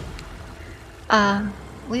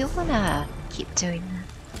 We wanna keep doing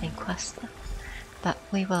the main quest though. But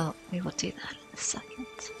we will do that in a second.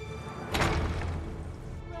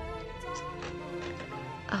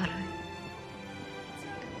 Alright.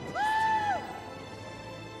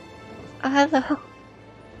 Oh, hello.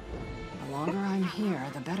 The longer I'm here,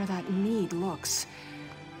 the better that need looks.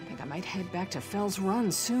 I think I might head back to Fell's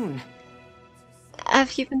Run soon.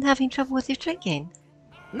 Have you been having trouble with your drinking?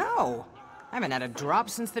 No! I haven't had a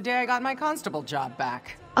drop since the day I got my constable job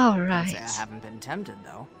back. Oh, Can't right. say I haven't been tempted,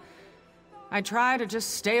 though. I try to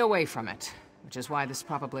just stay away from it, which is why this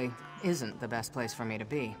probably isn't the best place for me to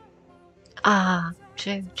be. Ah,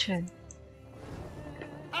 true.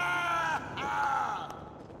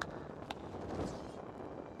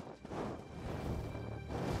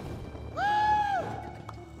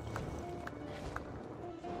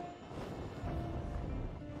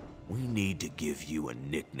 We need to give you a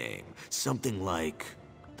nickname. Something like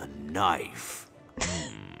the Knife.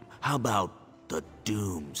 How about the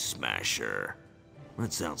Doom Smasher?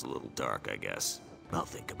 That sounds a little dark, I guess. I'll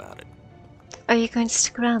think about it. Are you going to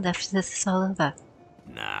stick around after this is all over?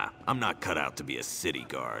 Nah, I'm not cut out to be a city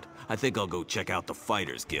guard. I think I'll go check out the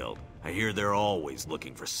Fighters Guild. I hear they're always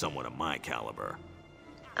looking for someone of my caliber.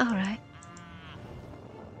 Alright.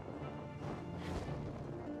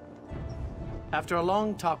 After a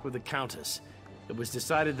long talk with the Countess, it was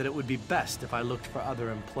decided that it would be best if I looked for other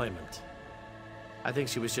employment. I think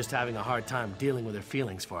she was just having a hard time dealing with her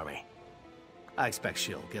feelings for me. I expect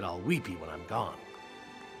she'll get all weepy when I'm gone.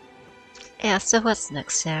 Yeah, so what's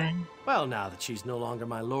next, Saren? Well, now that she's no longer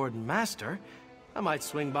my lord and master, I might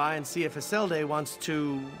swing by and see if Isolde wants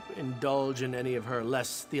to indulge in any of her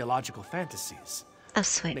less theological fantasies. Oh,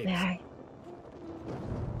 sweet Maybe. Mary.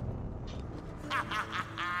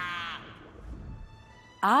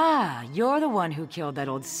 Ah, you're the one who killed that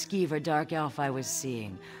old skeever dark elf I was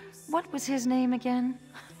seeing. What was his name again?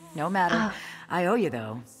 No matter. I owe you,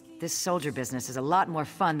 though. This soldier business is a lot more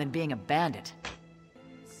fun than being a bandit.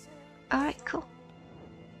 Alright, cool.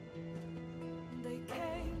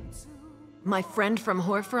 My friend from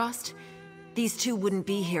Hoarfrost? These two wouldn't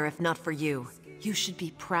be here if not for you. You should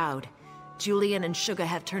be proud. Julian and Sugar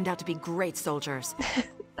have turned out to be great soldiers.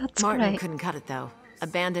 That's Martin great. couldn't cut it, though.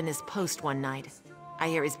 Abandoned his post one night. I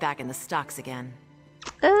hear he's back in the stocks again.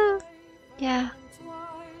 Yeah.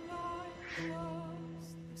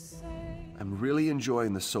 I'm really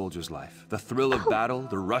enjoying the soldier's life. The thrill of battle,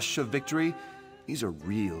 the rush of victory. These are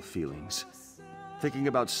real feelings. Thinking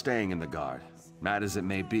about staying in the guard, mad as it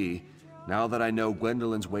may be, now that I know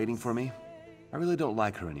Gwendolyn's waiting for me, I really don't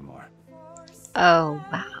like her anymore. Oh,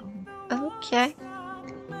 wow. Okay.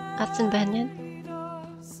 That's invented.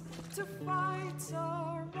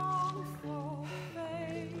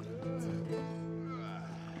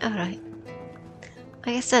 Alright.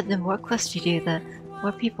 Like I said, the more quests you do, the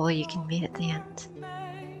more people you can meet at the end.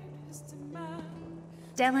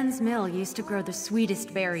 Dellen's mill used to grow the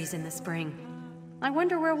sweetest berries in the spring. I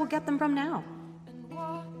wonder where we'll get them from now.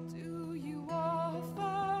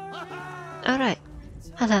 Alright.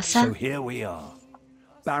 Hello, sir. So here we are.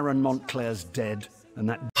 Baron Montclair's dead, and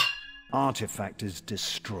that artifact is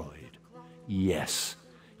destroyed. Yes,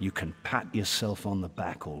 you can pat yourself on the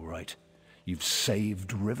back, all right. You've saved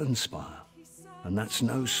Rivenspire, and that's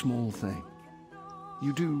no small thing.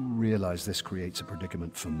 You do realize this creates a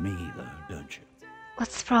predicament for me, though, don't you?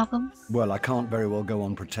 What's the problem? Well, I can't very well go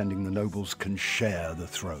on pretending the nobles can share the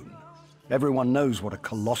throne. Everyone knows what a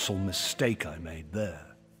colossal mistake I made there.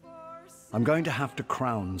 I'm going to have to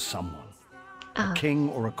crown someone. A king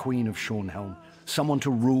or a queen of Shornhelm. Someone to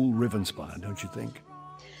rule Rivenspire, don't you think?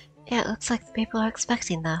 Yeah, it looks like the people are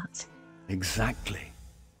expecting that. Exactly.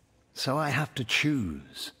 So I have to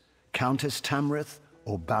choose. Countess Tamrith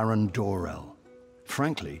or Baron Dorell.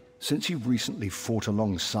 Frankly, since you've recently fought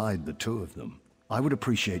alongside the two of them, I would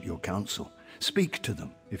appreciate your counsel. Speak to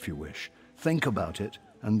them, if you wish. Think about it,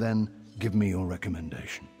 and then give me your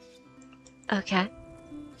recommendation. Okay.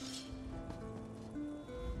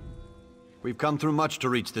 We've come through much to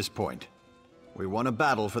reach this point. We won a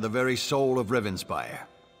battle for the very soul of Rivenspire.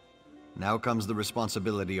 Now comes the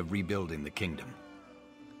responsibility of rebuilding the kingdom.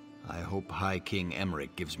 I hope High King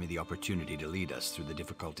Emeric gives me the opportunity to lead us through the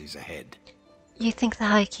difficulties ahead. You think the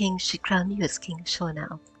High King should crown you as King of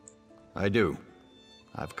Shornhelm? I do.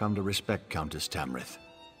 I've come to respect Countess Tamrith.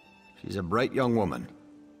 She's a bright young woman,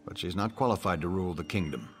 but she's not qualified to rule the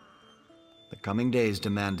kingdom. The coming days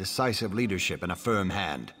demand decisive leadership and a firm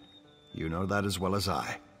hand. You know that as well as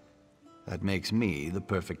I. That makes me the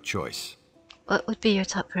perfect choice. What would be your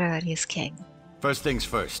top priority as king? First things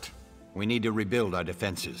first. We need to rebuild our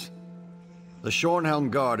defenses. The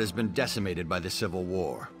Shornhelm Guard has been decimated by the Civil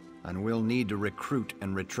War, and we'll need to recruit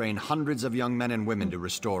and retrain hundreds of young men and women to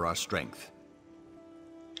restore our strength.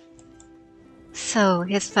 So,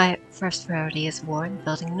 his first priority is war and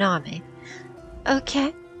building an army.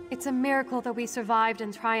 Okay. It's a miracle that we survived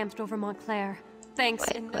and triumphed over Montclair. Thanks.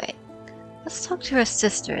 Wait. Let's talk to her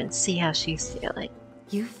sister and see how she's feeling.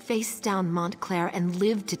 You faced down Montclair and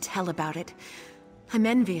lived to tell about it. I'm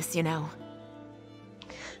envious, you know.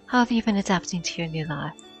 How have you been adapting to your new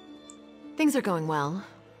life? Things are going well.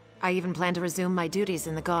 I even plan to resume my duties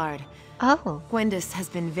in the Guard. Oh. Gwendis has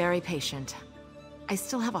been very patient. I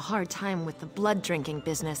still have a hard time with the blood-drinking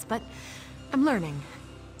business, but I'm learning.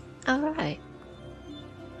 Alright.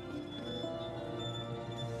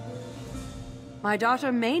 My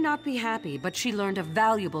daughter may not be happy, but she learned a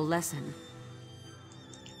valuable lesson.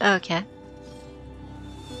 Okay.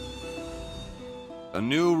 A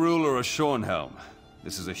new ruler of Shornhelm.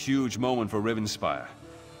 This is a huge moment for Rivenspire.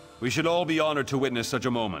 We should all be honored to witness such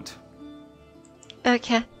a moment.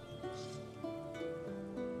 Okay.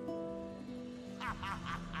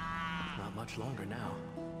 Not much longer now.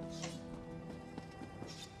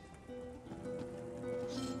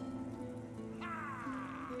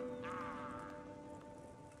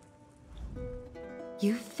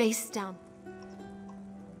 You faced down...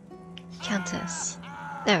 Countess.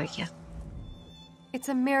 There we go. It's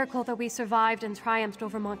a miracle that we survived and triumphed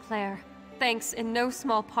over Montclair. Thanks in no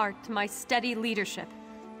small part to my steady leadership.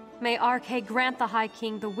 May Arche grant the High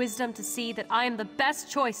King the wisdom to see that I am the best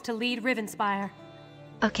choice to lead Rivenspire.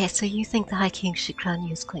 Okay, so you think the High King should crown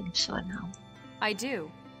you as Queen of Shornhelm? I do.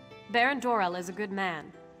 Baron Dorell is a good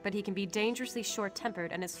man, but he can be dangerously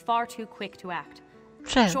short-tempered and is far too quick to act.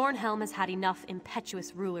 True. Shornhelm has had enough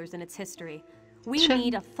impetuous rulers in its history. We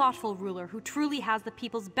need a thoughtful ruler who truly has the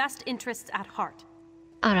people's best interests at heart.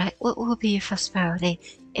 Alright, what will be your first priority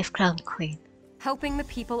if crowned queen? Helping the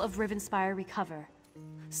people of Rivenspire recover.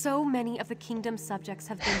 So many of the kingdom's subjects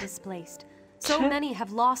have been displaced. So many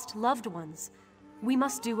have lost loved ones. We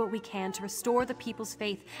must do what we can to restore the people's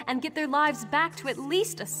faith and get their lives back to at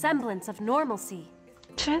least a semblance of normalcy.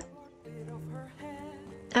 True.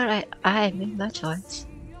 Alright, I made my choice.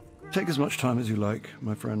 Take as much time as you like,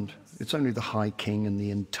 my friend. It's only the High King and the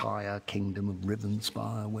entire kingdom of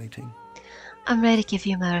Rivenspire waiting. I'm ready to give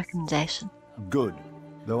you my recommendation. Good.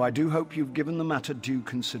 Though I do hope you've given the matter due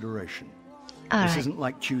consideration. This isn't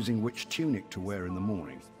like choosing which tunic to wear in the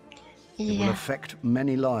morning. It will affect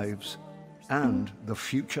many lives and the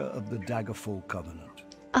future of the Daggerfall Covenant.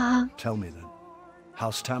 Tell me then,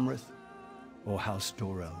 House Tamrith or House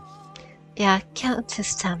Dorell? Yeah,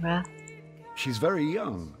 Countess Tamrith. She's very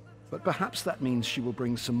young, but perhaps that means she will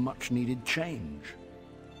bring some much-needed change.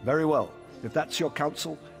 Very well. If that's your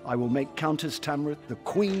counsel, I will make Countess Tamrith the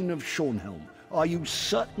Queen of Shornhelm. Are you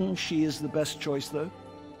certain she is the best choice, though?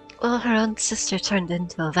 Well, her own sister turned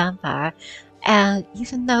into a vampire, and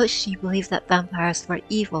even though she believed that vampires were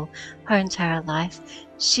evil her entire life,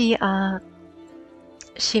 she met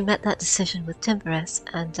that decision with Timberess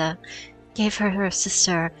and gave her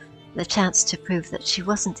sister the chance to prove that she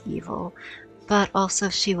wasn't evil, but also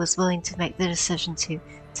she was willing to make the decision to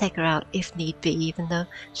take her out if need be, even though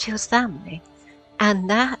she was family. And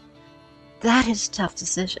that is a tough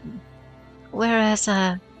decision. Whereas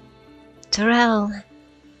Dorell,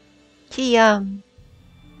 he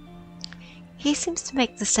seems to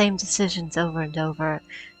make the same decisions over and over,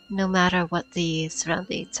 no matter what the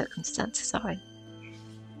surrounding circumstances are.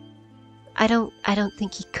 I don't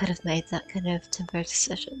think he could have made that kind of temporary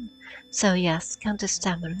decision. So yes, Countess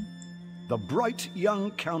Tamrith. The bright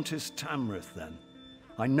young Countess Tamrith, then.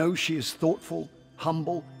 I know she is thoughtful,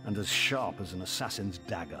 humble, and as sharp as an assassin's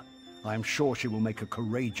dagger. I am sure she will make a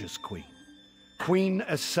courageous queen. Queen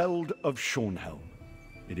Eseld of Shornhelm.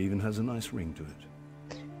 It even has a nice ring to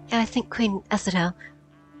it. Yeah, I think Queen Eseld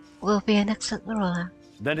will be an excellent ruler.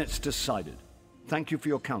 Then it's decided. Thank you for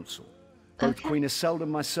your counsel. Both Queen Eseld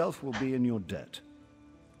and myself will be in your debt.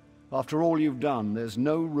 After all you've done, there's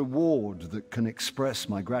no reward that can express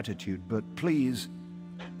my gratitude, but please,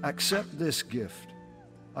 accept this gift.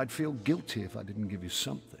 I'd feel guilty if I didn't give you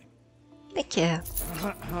something. Thank you.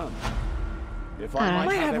 If I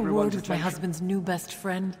might have a word with my husband's new best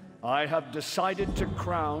friend? I have decided to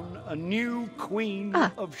crown a new Queen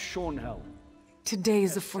of Shornhelm. Today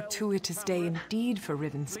is a fortuitous day indeed for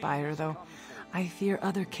Rivenspire, though I fear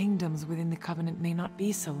other kingdoms within the Covenant may not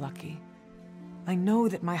be so lucky. I know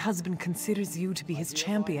that my husband considers you to be his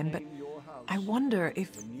champion, but I wonder if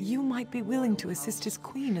you might be willing to assist his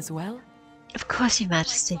queen as well? Of course, Your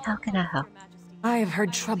Majesty. How can I help? I have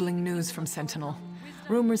heard troubling news from Sentinel.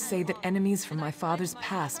 Rumors say that enemies from my father's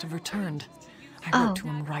past have returned. I wrote to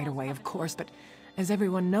him right away, of course, but as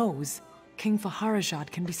everyone knows, King Faharajad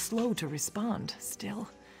can be slow to respond. Still,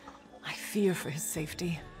 I fear for his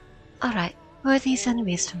safety. Alright, who are these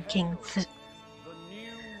enemies from King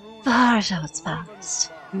Faharajad's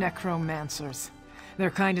past? Necromancers. Their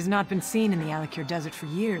kind has not been seen in the Alikir Desert for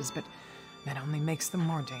years, but that only makes them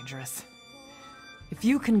more dangerous. If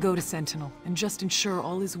you can go to Sentinel and just ensure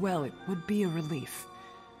all is well, it would be a relief.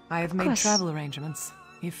 I have made travel arrangements,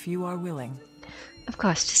 if you are willing. Of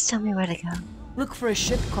course, just tell me where to go. Look for a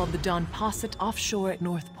ship called the Don Posset offshore at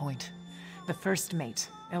North Point. The first mate,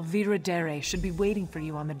 Elvira Dere, should be waiting for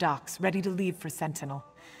you on the docks, ready to leave for Sentinel.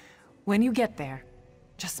 When you get there,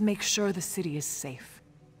 just make sure the city is safe.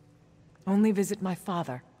 Only visit my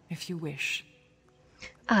father, if you wish.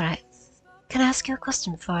 Alright. Can I ask you a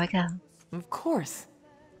question before I go? Of course.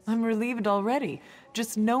 I'm relieved already,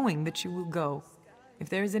 just knowing that you will go. If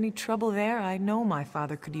there is any trouble there, I know my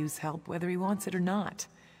father could use help, whether he wants it or not.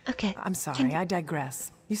 Okay. I'm sorry, I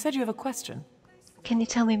digress. You said you have a question. Can you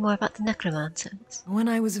tell me more about the necromancers? When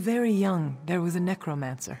I was very young, there was a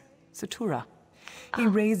necromancer, Satura. He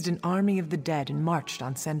raised an army of the dead and marched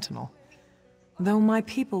on Sentinel. Though my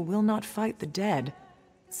people will not fight the dead,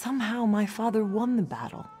 somehow my father won the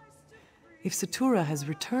battle. If Satura has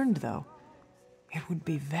returned, though, it would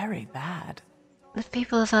be very bad. The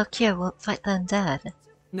people of Alikir won't fight the undead.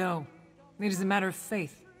 No, it is a matter of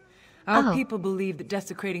faith. Our people believe that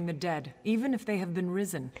desecrating the dead, even if they have been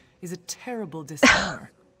risen, is a terrible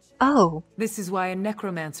dishonor. This is why a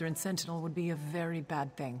necromancer in Sentinel would be a very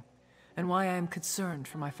bad thing, and why I am concerned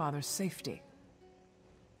for my father's safety.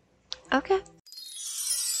 Okay,